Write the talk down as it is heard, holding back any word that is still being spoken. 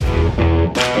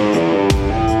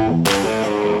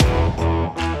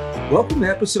Welcome to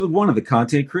episode 1 of the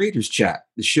Content Creators Chat,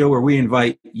 the show where we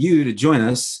invite you to join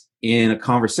us in a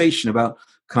conversation about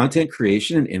content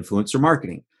creation and influencer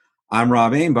marketing. I'm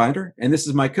Rob Ainbinder, and this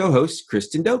is my co-host,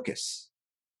 Kristen Daukas.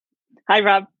 Hi,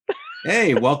 Rob.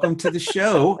 Hey, welcome to the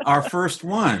show, our first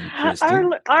one,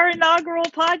 Kristen. Our inaugural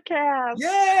podcast.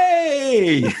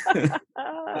 Yay!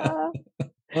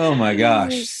 Oh my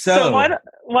gosh. So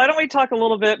why don't we talk a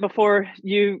little bit before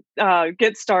you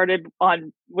get started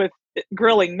with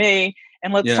grilling me,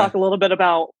 and let's talk a little bit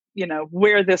about,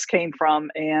 where this came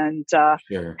from and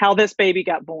how this baby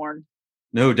got born.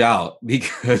 No doubt,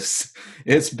 because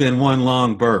it's been one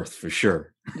long birth for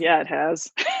sure. Yeah, it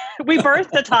has. We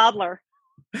birthed a toddler.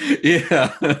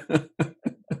 Yeah.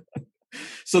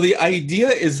 So the idea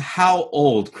is how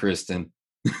old, Kristen?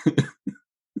 4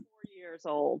 years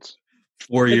old.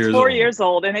 4 years it's 4 years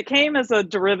old, and it came as a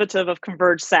derivative of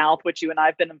Converge South, which you and I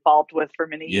have been involved with for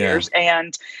many years.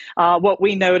 And what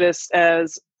we noticed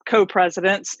as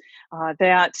co-presidents,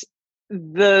 that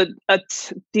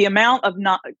the amount of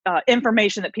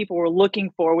information that people were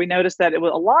looking for, we noticed that a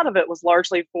lot of it was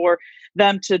largely for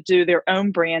them to do their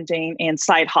own branding and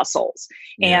side hustles.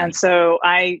 Yeah. And so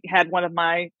I had one of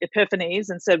my epiphanies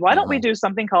and said, why don't we do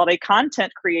something called a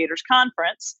Content Creators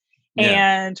Conference?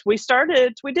 Yeah. And we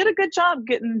did a good job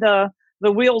getting the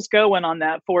wheels going on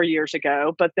that 4 years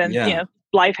ago, but then,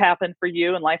 life happened for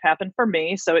you and life happened for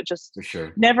me. So it just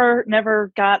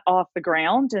never got off the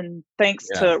ground. And thanks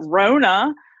to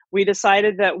Rona, we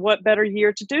decided that what better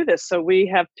year to do this. So we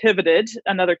have pivoted,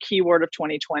 another keyword of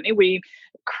 2020. We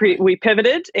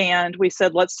pivoted and we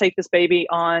said, let's take this baby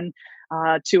on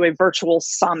to a virtual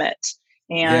summit.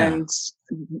 And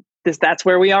that's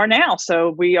where we are now. So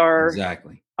we are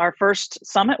our first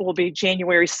summit will be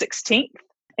January 16th.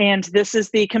 And this is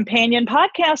the companion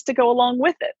podcast to go along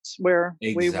with it, where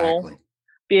we will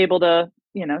be able to,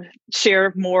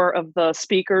 share more of the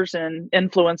speakers and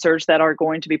influencers that are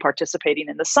going to be participating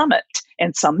in the summit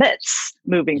and summits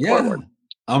moving forward.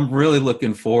 I'm really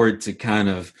looking forward to kind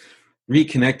of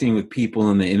reconnecting with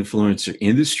people in the influencer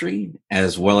industry,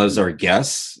 as well as our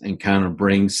guests, and kind of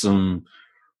bring some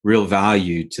real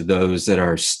value to those that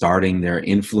are starting their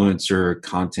influencer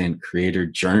content creator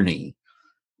journey.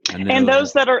 And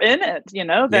those that are in it,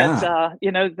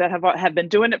 that have been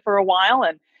doing it for a while.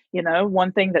 And,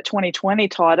 one thing that 2020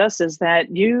 taught us is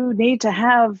that you need to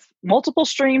have multiple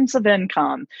streams of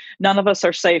income. None of us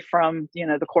are safe from,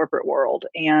 the corporate world.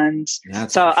 And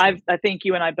I think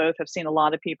you and I both have seen a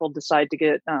lot of people decide to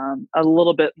get a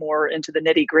little bit more into the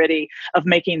nitty gritty of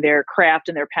making their craft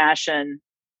and their passion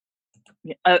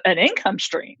an income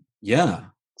stream. Yeah.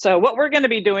 So what we're going to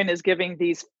be doing is giving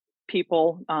these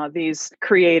people, these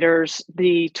creators,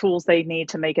 the tools they need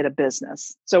to make it a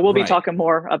business. So we'll be talking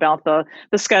more about the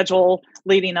schedule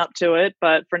leading up to it.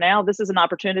 But for now, this is an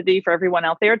opportunity for everyone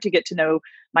out there to get to know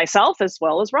myself as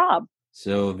well as Rob.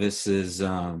 So this is,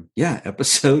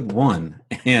 episode 1.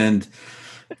 And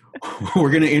we're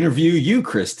going to interview you,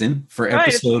 Kristen, for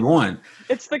episode 1.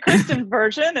 It's the Kristen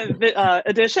version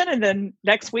edition. And then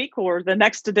next week or the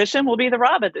next edition will be the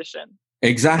Rob edition.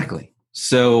 Exactly.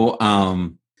 So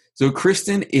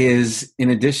Kristen is,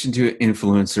 in addition to an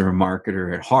influencer and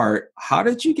marketer at heart, how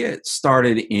did you get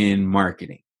started in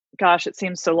marketing? Gosh, it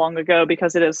seems so long ago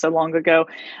because it is so long ago.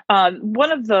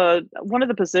 One of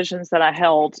the positions that I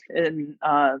held in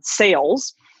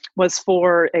sales was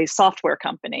for a software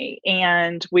company,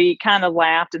 and we kind of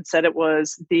laughed and said it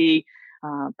was the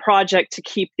project to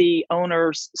keep the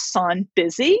owner's son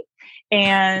busy.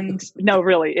 And no,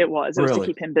 really, it was to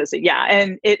keep him busy. Yeah.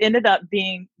 And it ended up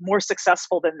being more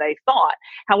successful than they thought.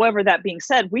 However, that being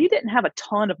said, we didn't have a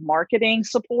ton of marketing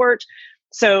support.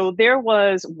 So there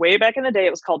was, way back in the day, it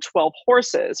was called 12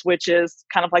 Horses, which is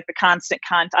kind of like the constant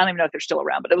contact. I don't even know if they're still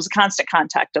around, but it was a constant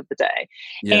contact of the day.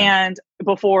 Yeah. And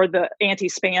before the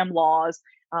anti-spam laws,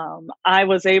 I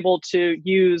was able to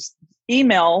use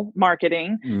email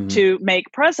marketing to make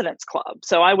President's Club.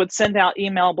 So I would send out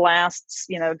email blasts,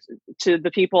 to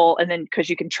the people, and then because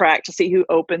you can track to see who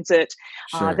opens it,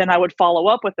 then I would follow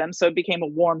up with them. So it became a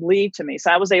warm lead to me. So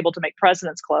I was able to make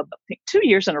President's Club, I think 2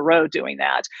 years in a row doing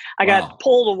that. I got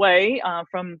pulled away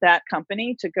from that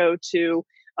company to go to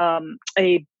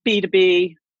a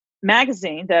B2B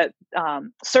magazine that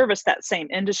serviced that same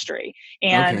industry.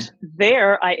 And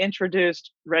there I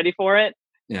introduced, ready for it?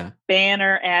 Yeah.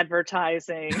 Banner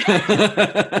advertising.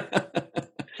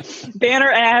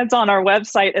 Banner ads on our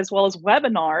website, as well as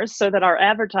webinars, so that our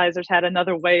advertisers had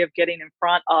another way of getting in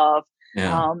front of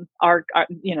our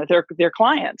their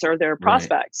clients or their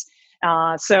prospects.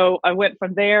 So I went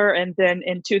from there, and then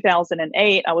in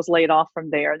 2008, I was laid off from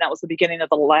there. And that was the beginning of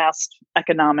the last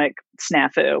economic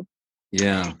snafu.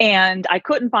 Yeah. And I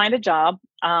couldn't find a job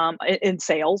in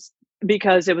sales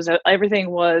because everything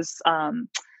was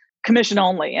commission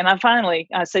only. And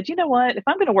I said, you know what? If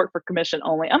I'm going to work for commission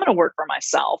only, I'm going to work for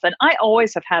myself. And I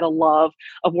always have had a love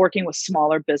of working with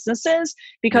smaller businesses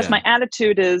because Yeah. my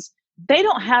attitude is they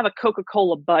don't have a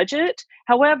Coca-Cola budget.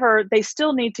 However, they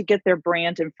still need to get their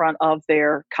brand in front of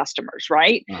their customers,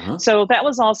 right? Uh-huh. So that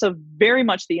was also very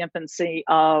much the infancy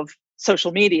of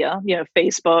social media,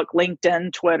 Facebook,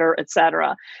 LinkedIn, Twitter,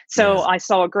 etc. So Yeah. I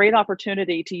saw a great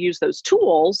opportunity to use those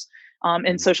tools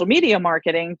in social media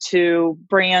marketing to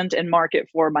brand and market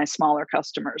for my smaller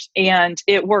customers. And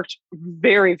it worked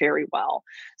very, very well.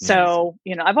 Nice. So,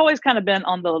 I've always kind of been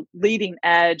on the leading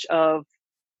edge of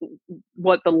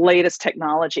what the latest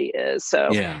technology is. So,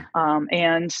 Yeah.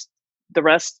 and the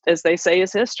rest, as they say,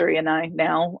 is history. And I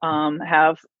now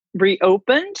have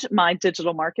reopened my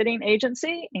digital marketing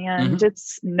agency, and Hmm.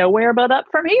 it's nowhere but up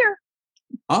from here.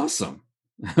 Awesome.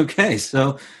 Okay.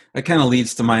 So that kind of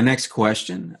leads to my next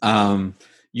question.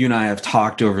 You and I have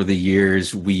talked over the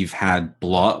years. We've had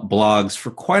blogs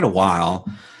for quite a while.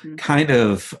 Mm-hmm. Kind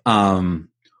of,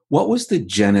 what was the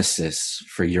genesis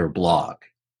for your blog,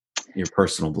 your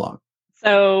personal blog?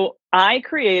 So I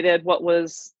created what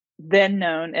was then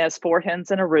known as Four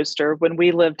Hens and a Rooster when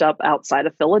we lived up outside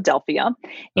of Philadelphia.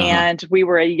 Uh-huh. And we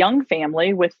were a young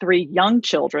family with three young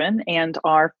children, and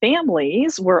our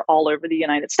families were all over the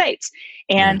United States.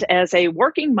 Yeah. And as a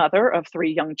working mother of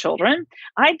three young children,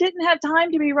 I didn't have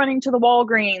time to be running to the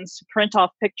Walgreens to print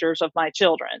off pictures of my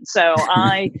children. So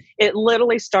it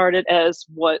literally started as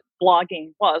what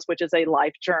blogging was, which is a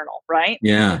life journal, right?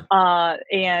 Yeah.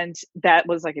 And that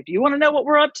was like, if you want to know what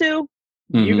we're up to,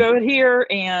 you Hmm. go here.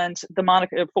 And the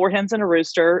moniker Four Hens and a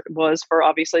Rooster was for,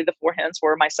 obviously, the four hens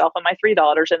were myself and my three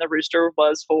daughters, and the rooster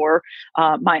was for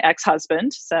my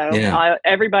ex-husband. So Yeah.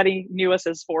 everybody knew us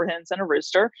as Four Hens and a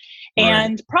Rooster. Right.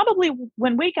 And probably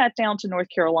when we got down to North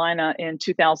Carolina in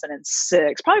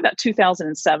 2006, probably about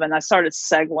 2007, I started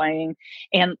segueing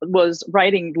and was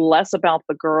writing less about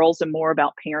the girls and more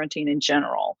about parenting in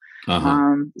general.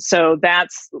 Uh-huh. So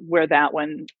that's where that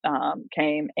one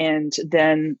came. And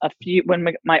then when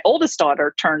my oldest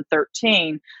daughter turned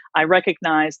 13, I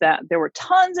recognized that there were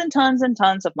tons and tons and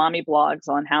tons of mommy blogs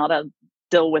on how to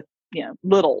deal with,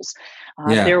 littles.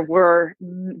 Yeah. There were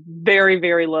very,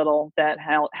 very little that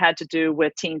had to do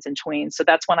with teens and tweens. So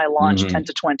that's when I launched Hmm. 10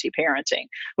 to 20 parenting,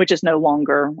 which is no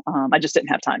longer, I just didn't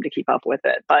have time to keep up with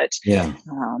it. But Yeah.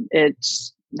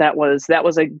 that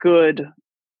was a good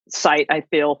site, I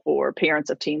feel, for parents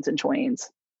of teens and tweens.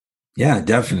 Yeah,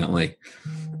 definitely.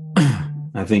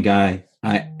 I think I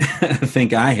I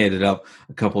think I hit it up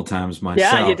a couple times Yeah,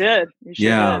 you myself. did. You sure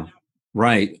Yeah, did.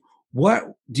 right.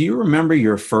 What do you remember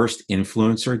your first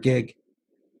influencer gig?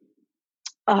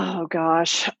 Oh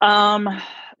gosh.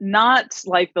 Not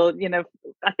like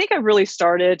I think I really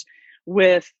started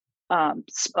with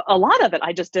a lot of it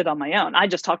I just did on my own. I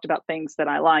just talked about things that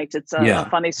I liked. It's a Yeah.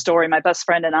 funny story. My best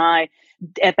friend and I,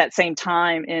 at that same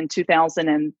time in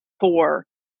 2004,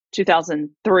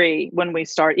 2003, when we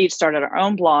each started our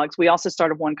own blogs, we also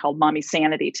started one called Mommy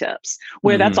Sanity Tips,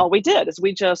 where that's Hmm. all we did is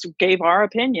we just gave our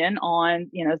opinion on,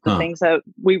 the Huh. things that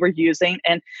we were using.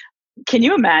 And can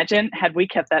you imagine had we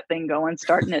kept that thing going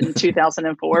starting in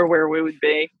 2004, where we would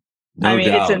be? I No mean,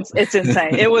 doubt. it's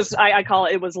insane. It was, I call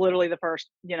it was literally the first,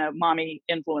 mommy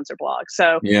influencer blog.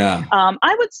 So Yeah.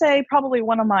 I would say probably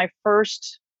one of my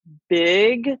first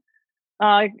big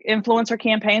influencer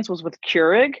campaigns was with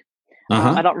Keurig. I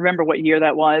Uh-huh. don't remember what year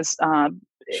that was.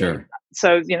 Sure.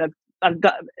 So, I've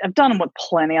done them with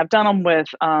plenty. I've done them with,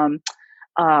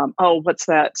 what's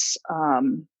that?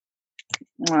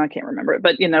 I can't remember it,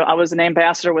 but I was an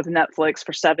ambassador with Netflix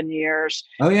for 7 years.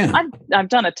 Oh yeah. I've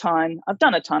done a ton. I've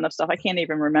done a ton of stuff. I can't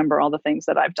even remember all the things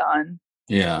that I've done.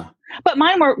 Yeah. But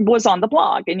mine was on the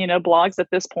blog, and blogs at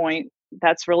this point,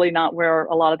 that's really not where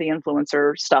a lot of the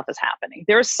influencer stuff is happening.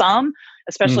 There's some,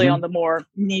 especially on Hmm. the more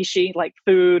niche-y, like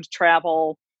food,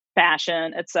 travel,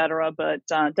 fashion, etc. But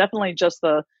definitely just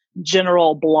the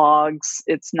general blogs.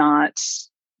 It's not.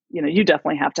 You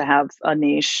definitely have to have a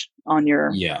niche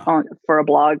Yeah. for a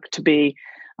blog to be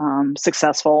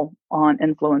successful on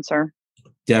influencer.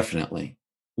 Definitely.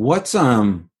 What's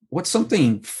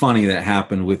something funny that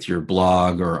happened with your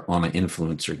blog or on an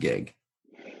influencer gig?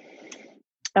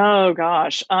 Oh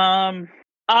gosh.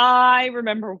 I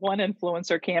remember one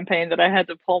influencer campaign that I had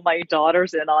to pull my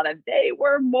daughters in on, and they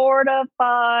were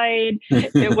mortified.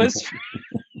 It was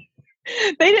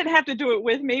they didn't have to do it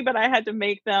with me, but I had to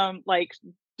make them like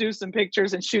do some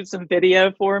pictures and shoot some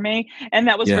video for me, and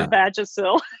that was for Yeah.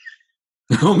 Vagisil.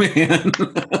 Oh man.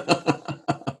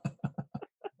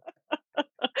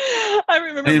 I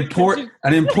remember remember Mackenzie.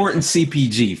 An important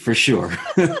CPG for sure.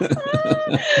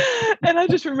 And I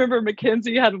just remember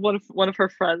Mackenzie had one of her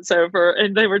friends over,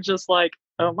 and they were just like,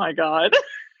 "Oh my god!"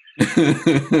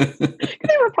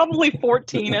 They were probably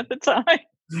 14 at the time.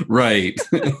 Right.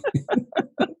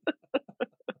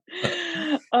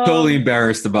 Totally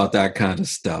embarrassed about that kind of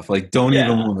stuff. Like, don't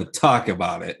even want to talk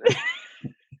about it.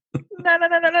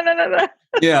 No.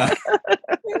 Yeah.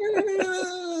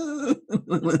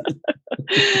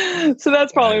 So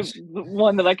that's probably the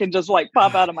one that I can just like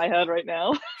pop out of my head right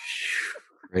now.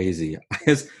 Crazy. I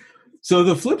guess, so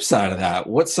the flip side of that,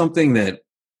 what's something that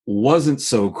wasn't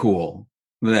so cool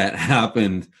that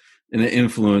happened in an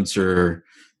influencer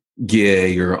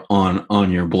gig or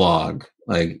on your blog?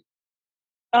 Like,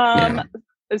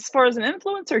 as far as an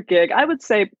influencer gig, I would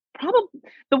say probably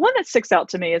the one that sticks out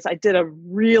to me is I did a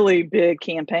really big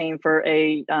campaign for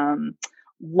a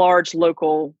large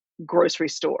local grocery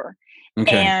store.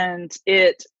 okay. And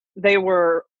they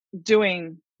were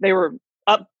upfitting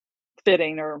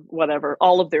or whatever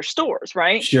all of their stores,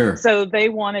 right? Sure. So they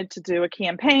wanted to do a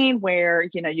campaign where,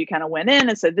 you kind of went in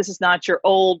and said, this is not your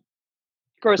old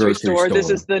grocery store. This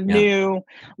is the new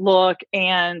look.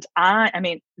 And I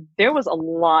mean, there was a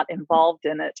lot involved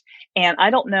in it. And I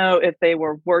don't know if they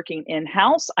were working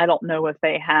in-house. I don't know if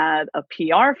they had a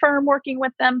PR firm working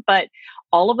with them, but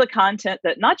all of the content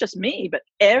that not just me, but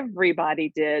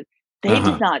everybody did, they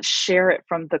did not share it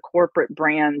from the corporate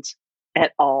brand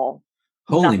at all.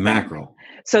 Holy mackerel.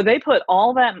 So they put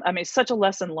all that, I mean, such a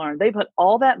lesson learned. They put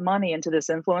all that money into this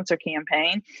influencer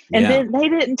campaign, and then they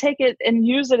didn't take it and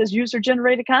use it as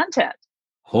user-generated content.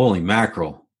 Holy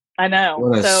mackerel. I know.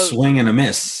 What a swing and a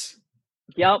miss.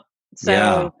 Yep.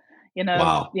 So,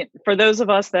 wow. For those of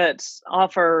us that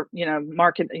offer,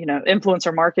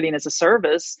 influencer marketing as a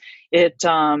service,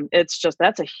 it's just,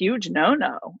 that's a huge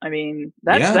no-no. I mean,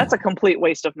 that's a complete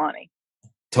waste of money.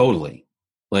 Totally.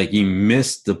 Like, you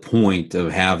missed the point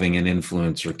of having an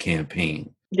influencer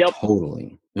campaign. Yep.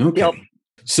 Totally. Okay. Yep.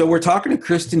 So we're talking to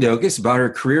Kristen Daukas about her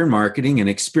career in marketing and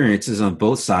experiences on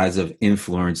both sides of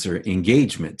influencer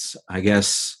engagements. I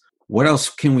guess, what else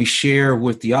can we share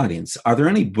with the audience? Are there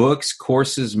any books,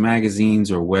 courses, magazines,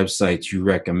 or websites you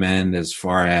recommend as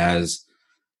far as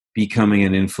becoming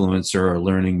an influencer or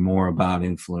learning more about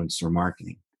influencer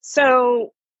marketing?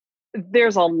 So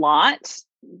there's a lot.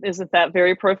 Isn't that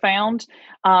very profound?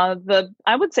 I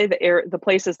would say the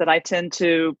places that I tend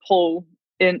to pull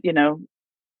in,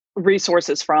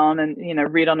 resources from and,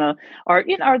 read on are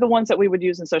the ones that we would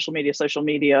use in social media,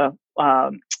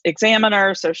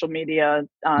 Examiner, social media,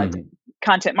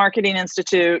 Content Marketing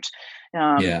Institute,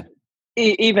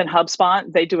 even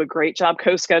HubSpot. They do a great job.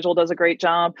 Co-Schedule does a great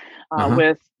job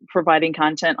with providing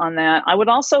content on that. I would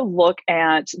also look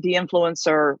at the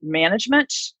influencer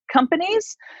management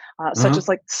companies, such as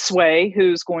like Sway,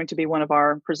 who's going to be one of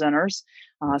our presenters.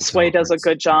 Sway does a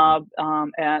good job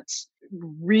at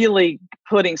really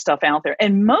putting stuff out there.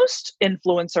 And most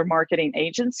influencer marketing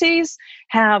agencies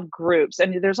have groups.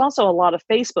 And there's also a lot of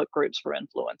Facebook groups for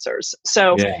influencers.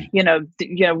 So,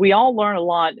 we all learn a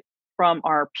lot from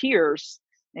our peers,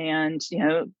 and,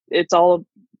 it's all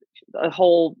a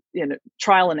whole,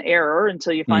 trial and error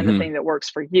until you find the thing that works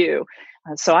for you.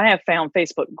 So I have found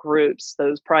Facebook groups,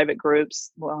 those private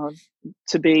groups,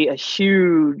 to be a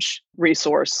huge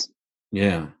resource.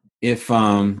 Yeah. If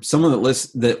someone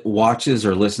that watches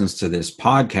or listens to this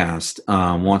podcast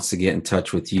wants to get in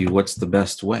touch with you, what's the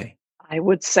best way? I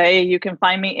would say you can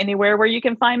find me anywhere where you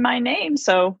can find my name.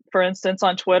 So, for instance,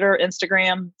 on Twitter,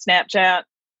 Instagram, Snapchat,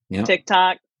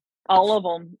 TikTok, all of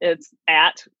them, it's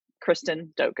at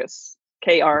Kristen Daukas,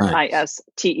 KristenDaukas.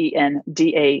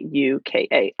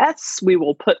 We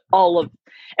will put all of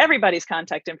everybody's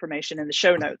contact information in the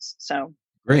show notes. So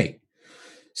great.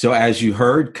 So as you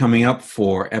heard, coming up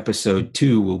for episode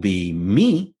 2 will be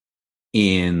me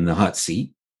in the hot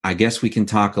seat. I guess we can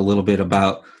talk a little bit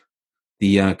about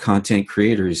the Content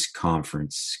Creators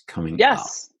Conference coming up.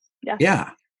 Yes. Yeah.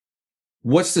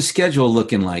 What's the schedule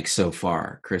looking like so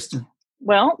far, Kristen?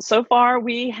 Well, so far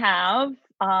we have,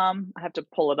 I have to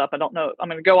pull it up. I don't know. I'm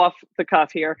going to go off the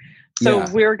cuff here. So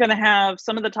we're going to have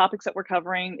some of the topics that we're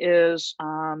covering is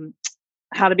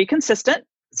how to be consistent.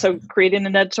 So creating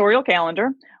an editorial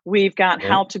calendar. We've got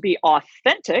how to be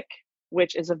authentic,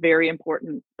 which is a very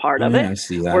important part of it. I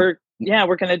see that. We're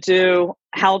going to do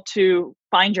how to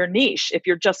find your niche if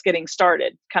you're just getting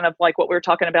started, kind of like what we were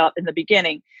talking about in the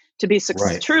beginning. To be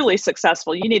truly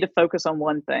successful, you need to focus on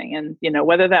one thing. And,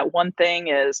 whether that one thing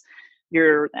is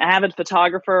you're an avid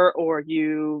photographer, or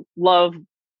you love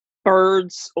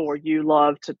birds, or you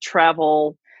love to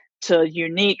travel to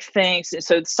unique things.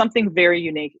 So it's something very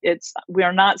unique. We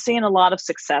are not seeing a lot of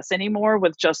success anymore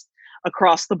with just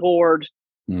across the board,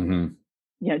 Mm-hmm.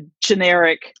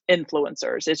 generic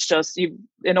influencers. It's just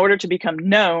in order to become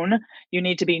known, you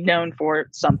need to be known for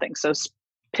something. So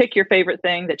pick your favorite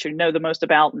thing that you know the most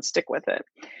about and stick with it.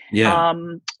 Yeah.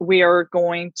 We are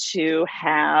going to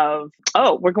have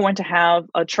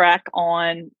a track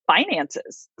on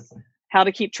finances, how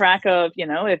to keep track of,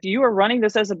 if you are running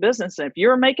this as a business, and if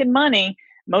you're making money,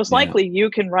 most Yeah. likely you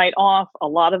can write off a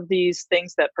lot of these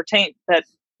things that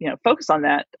focus on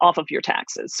that off of your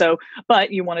taxes. So,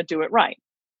 but you want to do it right.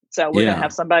 So we're going to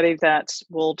have somebody that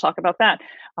will talk about that.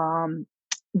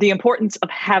 The importance of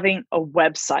having a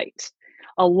website.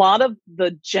 A lot of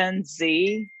the Gen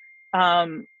Z,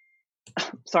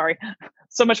 sorry,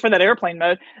 so much for that airplane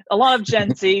mode. A lot of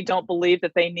Gen Z don't believe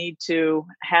that they need to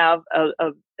have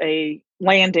a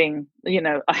landing,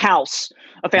 a house,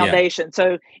 a foundation. Yeah.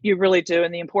 So you really do.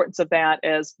 And the importance of that,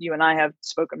 as you and I have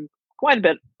spoken quite a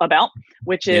bit about,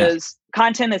 which is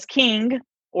content is king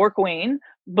or queen,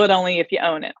 but only if you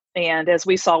own it. And as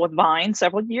we saw with Vine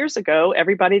several years ago,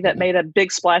 everybody that made a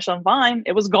big splash on Vine,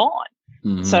 it was gone.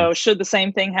 Mm-hmm. So should the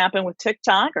same thing happen with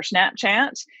TikTok or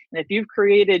Snapchat? And if you've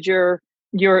created your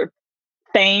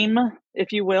fame,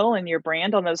 if you will, and your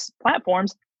brand on those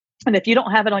platforms, and if you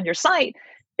don't have it on your site,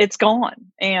 it's gone.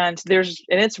 And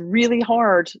it's really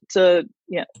hard to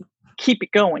keep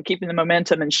it going, keeping the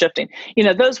momentum and shifting.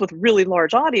 Those with really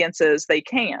large audiences, they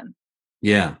can.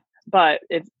 Yeah. But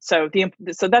so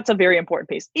that's a very important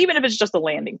piece, even if it's just a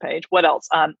landing page. What else?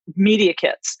 Media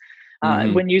kits.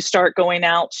 Mm-hmm. When you start going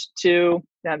out to,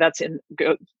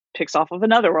 picks off of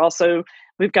another.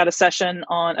 We've got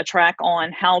a track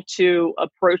on how to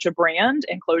approach a brand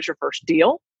and close your first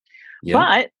deal. Yep.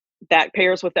 But that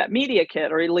pairs with that media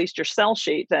kit, or at least your sell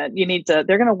sheet, that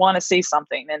they're going to want to see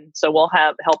something. And so we'll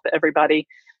help everybody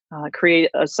create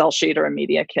a sell sheet or a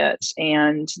media kit.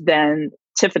 And then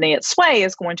Tiffany at Sway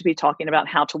is going to be talking about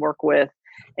how to work with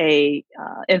a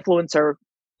influencer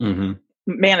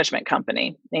management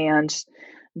company. And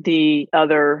the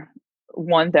other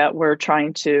one that we're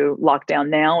trying to lock down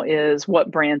now is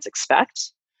what brands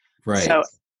expect. Right. So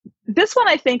this one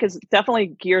I think is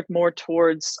definitely geared more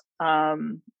towards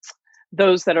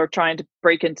those that are trying to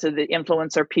break into the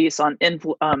influencer piece on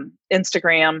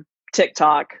Instagram,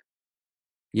 TikTok,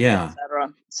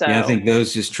 etc. So I think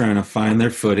those just trying to find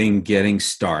their footing, getting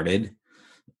started.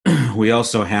 We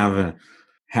also have a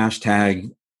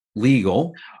hashtag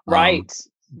legal, right?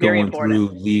 Very going important. through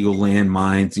legal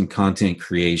landmines and content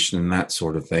creation and that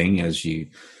sort of thing as you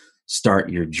start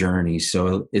your journey.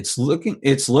 So it's looking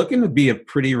to be a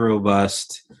pretty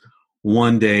robust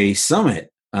one-day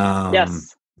summit.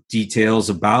 Yes. Details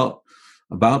about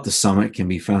the summit can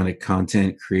be found at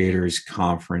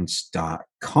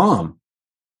contentcreatorsconference.com.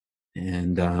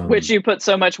 And which you put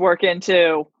so much work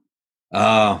into.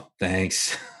 Oh,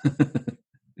 thanks.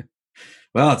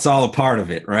 Well, it's all a part of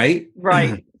it, right?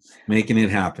 Right. Making it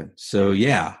happen. So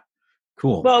yeah,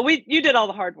 cool. Well, you did all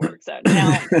the hard work. So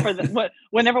now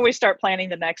whenever we start planning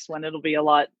the next one, it'll be a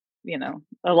lot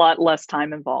less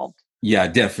time involved. Yeah,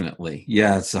 definitely.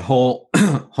 Yeah, it's a whole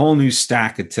new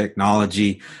stack of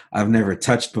technology I've never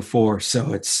touched before.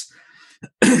 So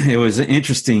it was an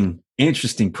interesting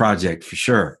project for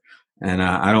sure. And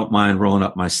I don't mind rolling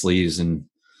up my sleeves and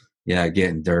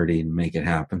getting dirty and make it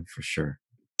happen for sure.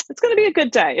 It's going to be a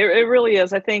good day. It really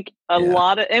is. I think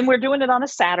and we're doing it on a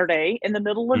Saturday in the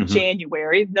middle of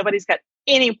January. Nobody's got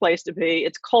any place to be.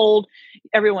 It's cold.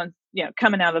 Everyone's,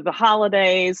 coming out of the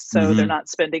holidays, so they're not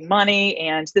spending money.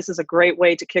 And this is a great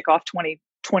way to kick off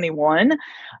 2021.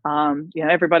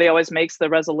 Everybody always makes the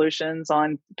resolutions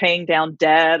on paying down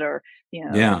debt or,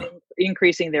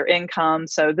 increasing their income.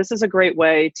 So this is a great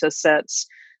way to set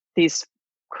these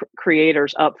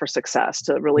creators up for success,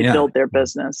 to really build their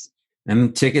business.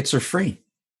 And tickets are free.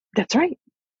 That's right.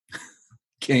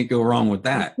 Can't go wrong with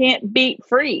that. You can't beat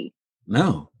free.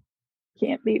 No.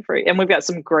 Can't beat free. And we've got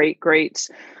some great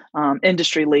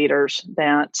industry leaders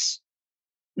that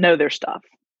know their stuff.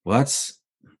 Well,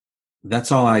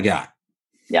 that's all I got.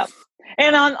 Yeah.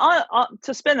 And on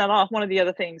to spin that off, one of the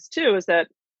other things too is that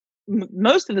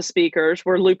most of the speakers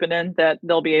we're looping in that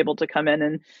they'll be able to come in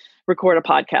and record a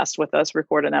podcast with us,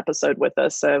 record an episode with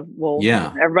us. So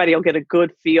everybody will get a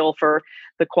good feel for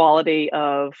the quality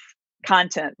of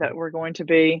content that we're going to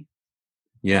be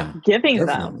giving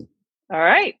them. All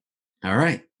right.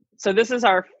 So this is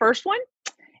our first one.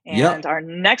 And our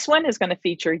next one is going to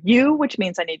feature you, which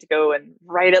means I need to go and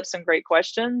write up some great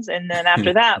questions. And then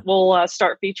after that, we'll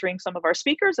start featuring some of our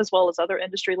speakers as well as other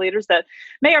industry leaders that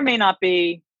may or may not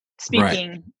be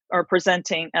speaking are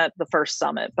presenting at the first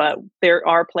summit, but there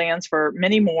are plans for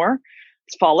many more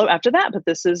to follow after that. But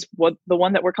this is the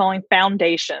one that we're calling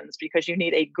Foundations, because you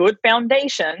need a good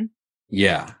foundation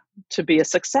to be a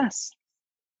success.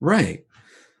 Right.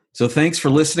 So thanks for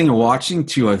listening and watching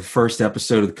to our first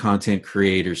episode of the Content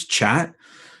Creators Chat.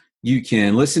 You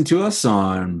can listen to us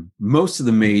on most of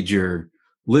the major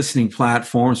listening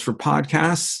platforms for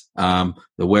podcasts. The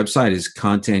website is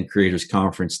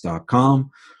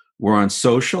contentcreatorsconference.com. We're on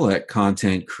social at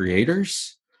Content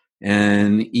Creators,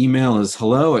 and email is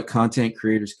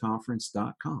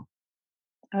hello@contentcreatorsconference.com.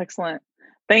 Excellent.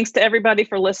 Thanks to everybody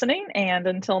for listening. And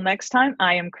until next time,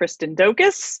 I am Kristen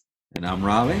Daukas. And I'm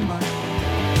Rob Amine.